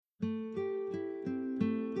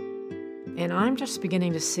And I'm just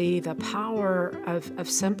beginning to see the power of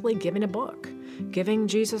simply giving a book, giving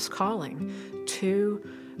Jesus Calling to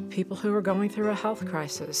people who are going through a health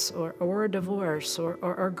crisis or a divorce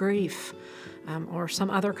or grief or some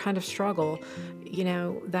other kind of struggle,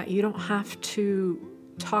 that you don't have to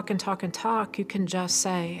talk and talk and talk. You can just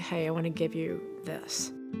say, hey, I want to give you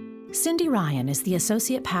this. Cindy Ryan is the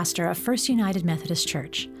associate pastor of First United Methodist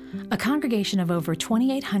Church, a congregation of over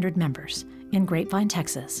 2,800 members in Grapevine,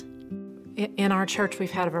 Texas. In our church, we've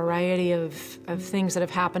had a variety of things that have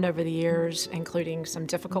happened over the years, including some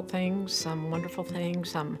difficult things, some wonderful things,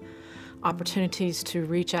 some opportunities to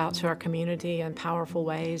reach out to our community in powerful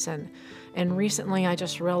ways. And recently, I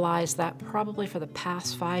just realized that probably for the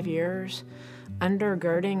past 5 years,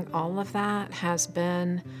 undergirding all of that has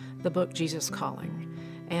been the book Jesus Calling.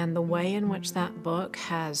 And the way in which that book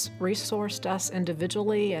has resourced us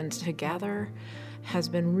individually and together has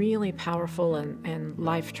been really powerful and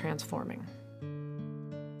life-transforming.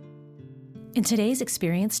 In today's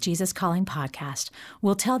Experience Jesus Calling podcast,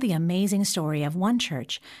 we'll tell the amazing story of one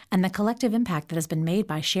church and the collective impact that has been made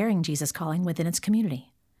by sharing Jesus Calling within its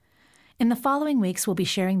community. In the following weeks, we'll be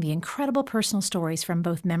sharing the incredible personal stories from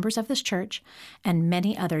both members of this church and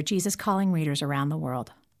many other Jesus Calling readers around the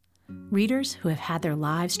world. Readers who have had their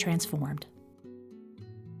lives transformed.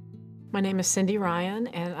 My name is Cindy Ryan,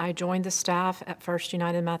 and I joined the staff at First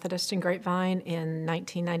United Methodist in Grapevine in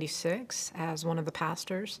 1996 as one of the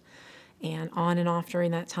pastors. And off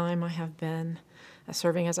during that time, I have been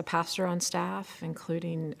serving as a pastor on staff,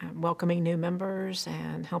 including welcoming new members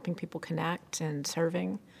and helping people connect and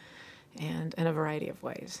serving, and in a variety of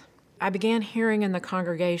ways. I began hearing in the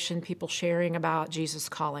congregation people sharing about Jesus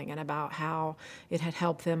Calling and about how it had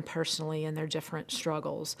helped them personally in their different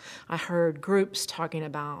struggles. I heard groups talking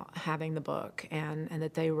about having the book and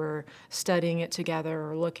that they were studying it together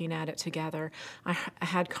or looking at it together. I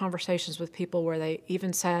had conversations with people where they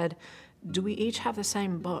even said, do we each have the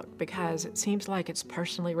same book? Because it seems like it's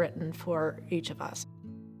personally written for each of us.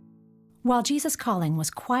 While Jesus Calling was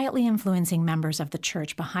quietly influencing members of the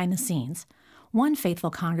church behind the scenes, one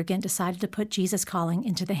faithful congregant decided to put Jesus Calling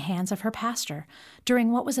into the hands of her pastor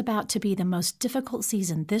during what was about to be the most difficult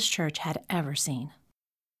season this church had ever seen.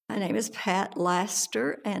 My name is Pat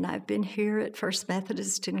Laster, and I've been here at First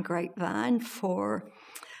Methodist in Grapevine for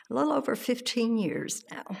a little over 15 years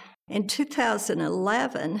now. In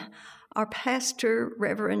 2011, our pastor,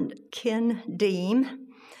 Reverend Ken Deem,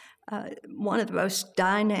 one of the most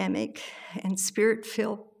dynamic and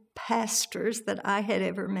spirit-filled pastors that I had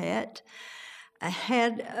ever met,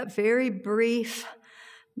 had a very brief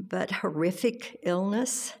but horrific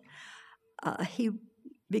illness. He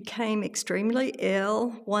became extremely ill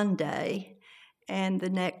one day, and the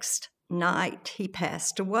next night he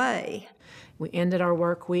passed away. We ended our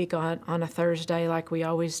work week on a Thursday like we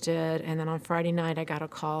always did, and then on Friday night I got a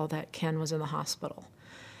call that Ken was in the hospital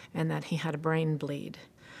and that he had a brain bleed.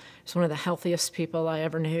 He's one of the healthiest people I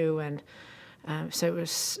ever knew, and so it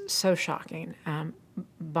was so shocking.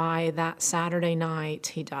 By that Saturday night,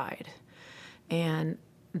 he died. And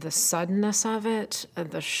the suddenness of it,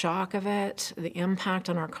 the shock of it, the impact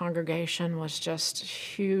on our congregation was just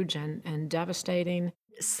huge and devastating.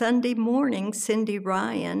 Sunday morning, Cindy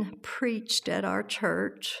Ryan preached at our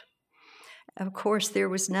church. Of course, there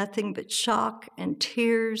was nothing but shock and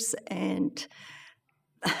tears and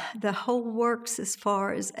the whole works as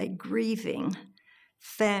far as a grieving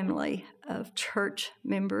family of church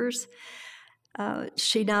members.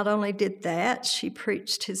 She not only did that, she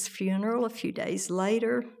preached his funeral a few days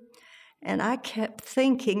later. And I kept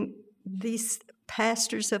thinking, these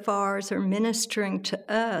pastors of ours are ministering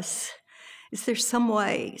to us. Is there some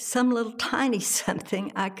way, some little tiny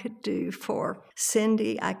something I could do for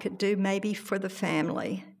Cindy, I could do maybe for the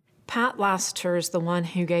family? Pat Laster is the one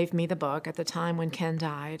who gave me the book at the time when Ken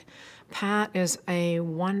died. Pat is a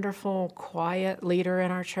wonderful, quiet leader in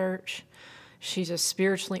our church. She's a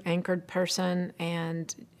spiritually anchored person,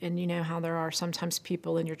 and you know how there are sometimes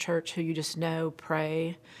people in your church who you just know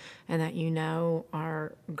pray and that you know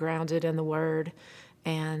are grounded in the Word,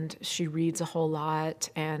 and she reads a whole lot,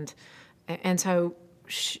 and so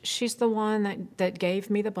she's the one that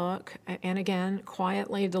gave me the book, and again,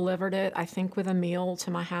 quietly delivered it, I think with a meal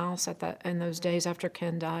to my house in those days after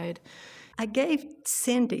Ken died. I gave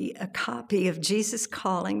Cindy a copy of Jesus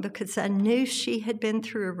Calling because I knew she had been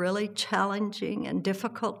through a really challenging and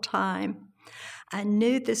difficult time. I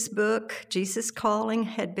knew this book, Jesus Calling,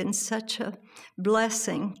 had been such a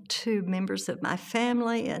blessing to members of my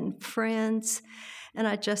family and friends, and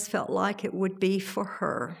I just felt like it would be for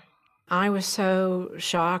her. I was so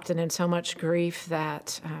shocked and in so much grief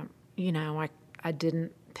that, I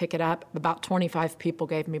didn't pick it up. About 25 people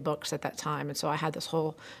gave me books at that time, and so I had this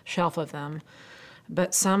whole shelf of them.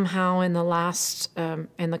 But somehow in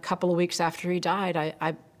the couple of weeks after he died,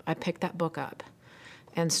 I picked that book up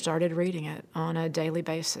and started reading it on a daily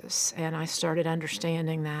basis. And I started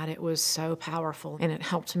understanding that it was so powerful, and it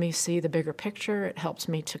helped me see the bigger picture. It helped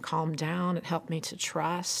me to calm down. It helped me to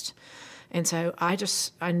trust. And so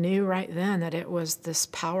I knew right then that it was this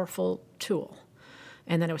powerful tool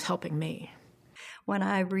and that it was helping me. When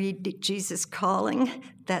I read Jesus Calling,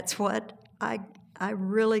 that's what I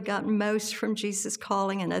really got most from Jesus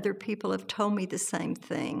Calling, and other people have told me the same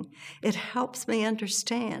thing. It helps me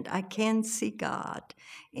understand I can see God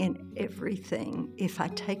in everything if I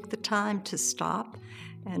take the time to stop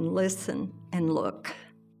and listen and look.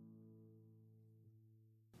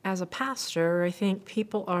 As a pastor, I think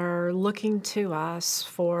people are looking to us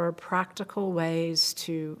for practical ways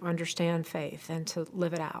to understand faith and to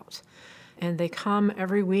live it out. And they come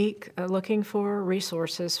every week looking for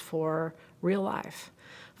resources for real life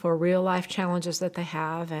challenges that they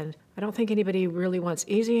have. And I don't think anybody really wants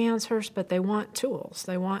easy answers, but they want tools.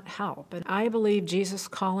 They want help. And I believe Jesus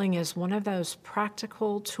Calling is one of those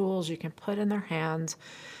practical tools you can put in their hands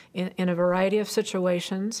in a variety of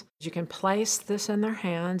situations. You can place this in their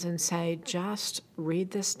hands and say, just read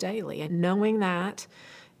this daily. And knowing that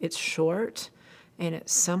it's short and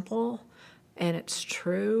it's simple and it's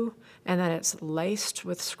true and that it's laced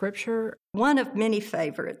with Scripture. One of many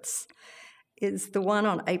favorites is the one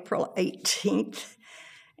on April 18th,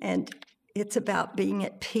 and it's about being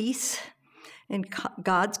at peace and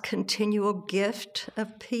God's continual gift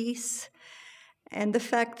of peace, and the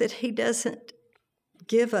fact that He doesn't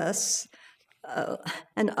give us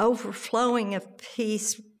an overflowing of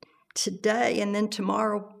peace today, and then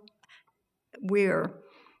tomorrow we're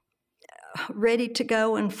ready to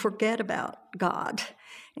go and forget about God.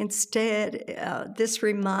 Instead, this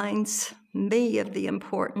reminds me of the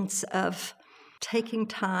importance of taking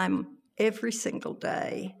time every single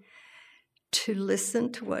day to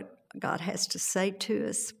listen to what God has to say to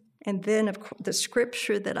us. And then, of course, the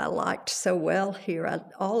scripture that I liked so well here,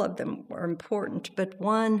 all of them were important, but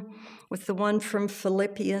one was the one from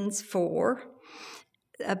Philippians 4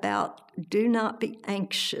 about do not be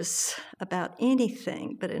anxious about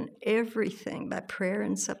anything, but in everything, by prayer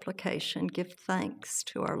and supplication, give thanks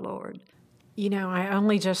to our Lord. You know, I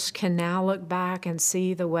only just can now look back and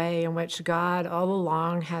see the way in which God all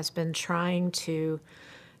along has been trying to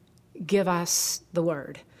give us the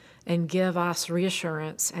Word and give us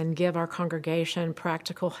reassurance and give our congregation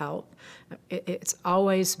practical help. It's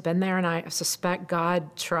always been there, and I suspect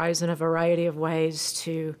God tries in a variety of ways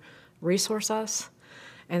to resource us.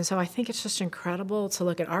 And so I think it's just incredible to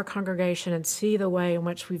look at our congregation and see the way in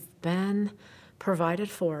which we've been provided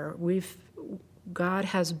for. God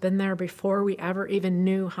has been there before we ever even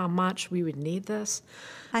knew how much we would need this.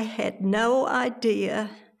 I had no idea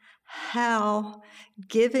how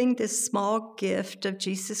giving this small gift of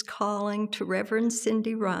Jesus Calling to Reverend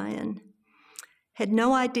Cindy Ryan, had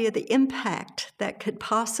no idea the impact that could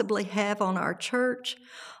possibly have on our church,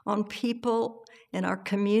 on people in our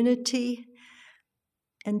community,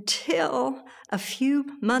 until a few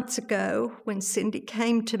months ago when Cindy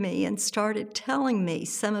came to me and started telling me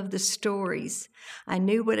some of the stories. I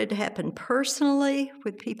knew what had happened personally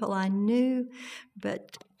with people I knew,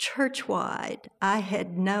 but church-wide, I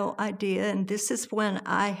had no idea. And this is when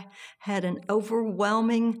I had an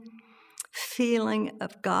overwhelming feeling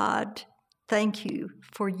of God, thank you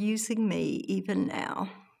for using me even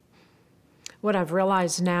now. What I've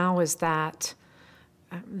realized now is that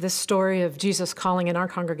this story of Jesus Calling in our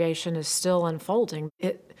congregation is still unfolding.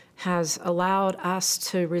 It has allowed us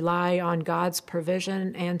to rely on God's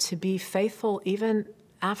provision and to be faithful even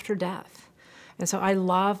after death. And so I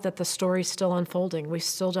love that the story's still unfolding. We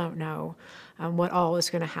still don't know what all is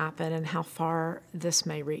going to happen and how far this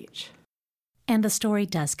may reach. And the story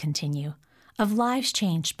does continue, of lives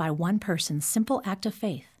changed by one person's simple act of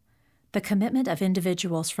faith, the commitment of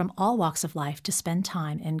individuals from all walks of life to spend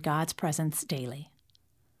time in God's presence daily.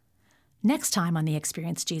 Next time on the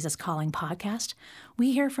Experience Jesus Calling podcast,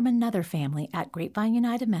 we hear from another family at Grapevine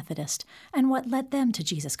United Methodist and what led them to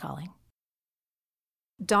Jesus Calling.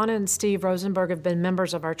 Donna and Steve Rosenberg have been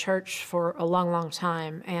members of our church for a long, long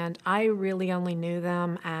time, and I really only knew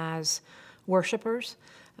them as worshipers.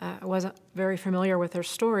 I wasn't very familiar with their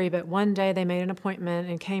story, but one day they made an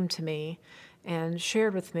appointment and came to me and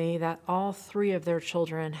shared with me that all three of their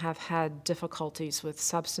children have had difficulties with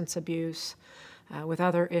substance abuse, with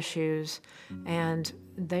other issues, and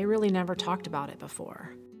they really never talked about it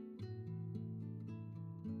before.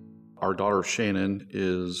 Our daughter Shannon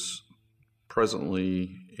is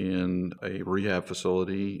presently in a rehab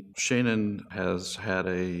facility. Shannon has had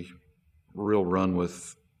a real run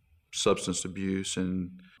with substance abuse,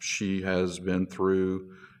 and she has been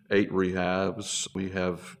through 8 rehabs. We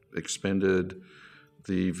have expended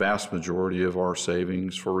the vast majority of our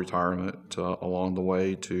savings for retirement along the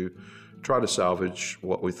way to try to salvage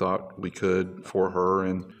what we thought we could for her.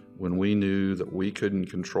 And when we knew that we couldn't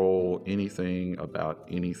control anything about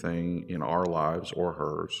anything in our lives or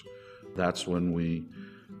hers, that's when we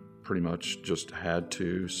pretty much just had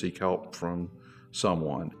to seek help from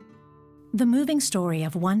someone. The moving story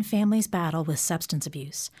of one family's battle with substance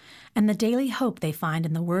abuse and the daily hope they find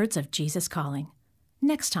in the words of Jesus Calling.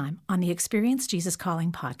 Next time on the Experience Jesus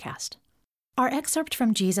Calling podcast. Our excerpt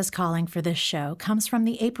from Jesus Calling for this show comes from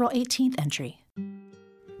the April 18th entry.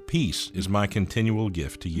 Peace is my continual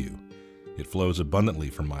gift to you. It flows abundantly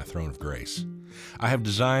from my throne of grace. I have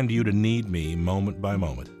designed you to need me moment by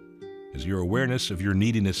moment. As your awareness of your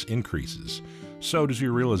neediness increases, so does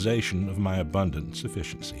your realization of my abundant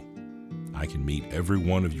sufficiency. I can meet every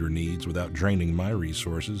one of your needs without draining my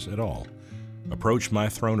resources at all. Approach my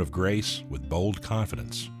throne of grace with bold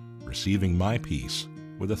confidence, receiving my peace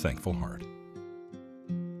with a thankful heart.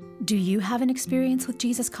 Do you have an experience with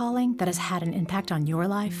Jesus Calling that has had an impact on your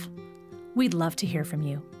life? We'd love to hear from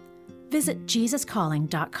you. Visit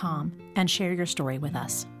JesusCalling.com and share your story with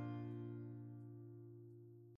us.